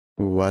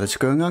What is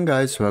going on,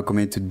 guys? Welcome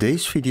in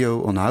today's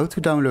video on how to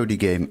download the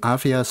game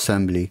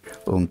Aviassembly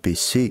on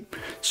PC.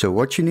 So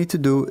what you need to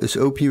do is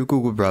open your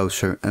Google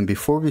browser, and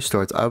before we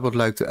start I would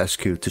like to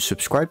ask you to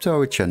subscribe to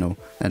our channel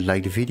and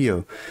like the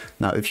video.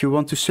 Now if you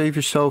want to save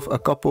yourself a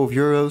couple of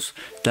euros,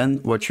 then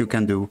what you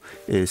can do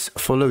is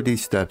follow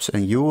these steps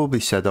and you will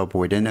be set up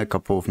within a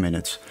couple of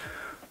minutes.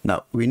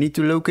 Now we need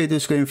to locate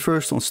this game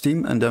first on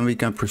Steam and then we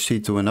can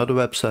proceed to another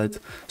website.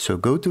 So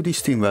go to the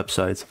Steam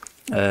website.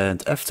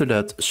 And after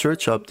that,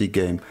 search up the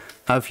game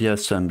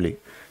Aviassembly.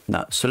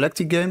 Now select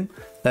the game,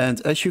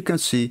 and as you can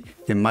see,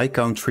 in my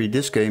country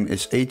this game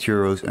is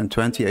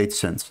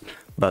 €8.28,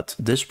 but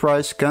this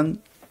price can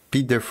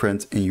be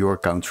different in your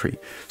country,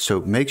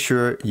 so make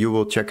sure you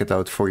will check it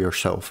out for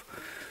yourself.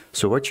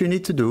 So what you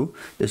need to do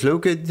is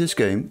locate this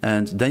game,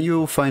 and then you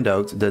will find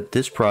out that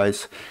this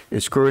price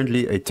is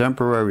currently a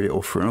temporary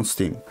offer on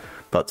Steam.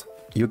 But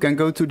you can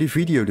go to the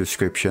video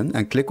description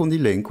and click on the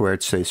link where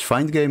it says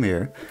find game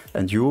here,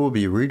 and you will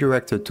be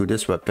redirected to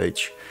this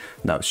webpage.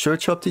 Now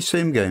search up the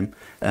same game,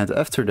 and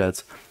after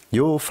that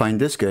you will find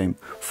this game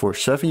for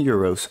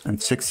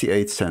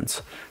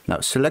 €7.68.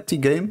 Now select the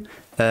game,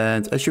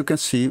 and as you can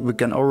see we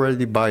can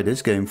already buy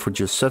this game for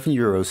just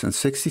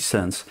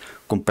 €7.60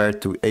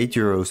 compared to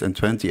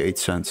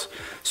 €8.28.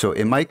 So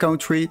in my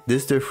country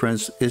this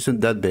difference isn't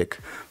that big,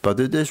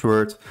 but it is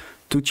worth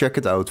to check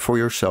it out for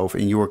yourself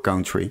in your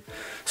country.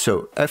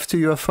 So after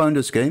you have found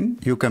this game,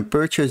 you can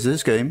purchase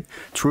this game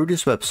through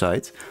this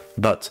website,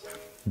 but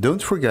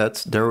don't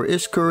forget there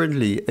is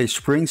currently a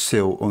spring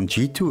sale on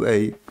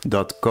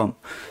g2a.com.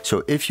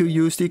 So if you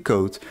use the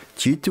code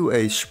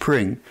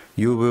G2ASPRING,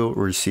 you will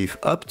receive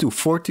up to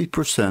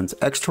 40%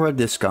 extra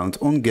discount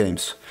on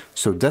games.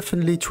 So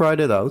definitely try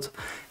that out.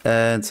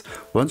 And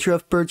once you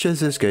have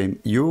purchased this game,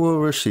 you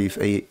will receive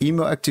an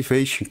email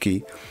activation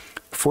key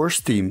for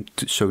Steam,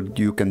 so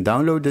you can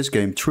download this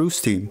game through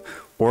Steam,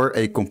 or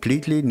a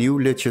completely new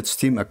legit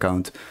Steam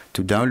account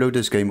to download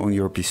this game on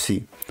your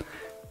PC.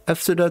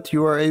 After that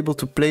you are able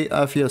to play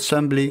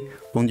Aviassembly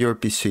on your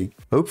PC.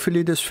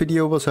 Hopefully this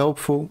video was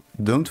helpful.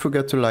 Don't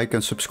forget to like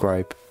and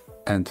subscribe,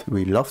 and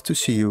we love to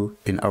see you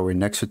in our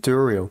next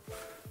tutorial.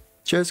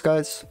 Cheers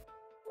guys!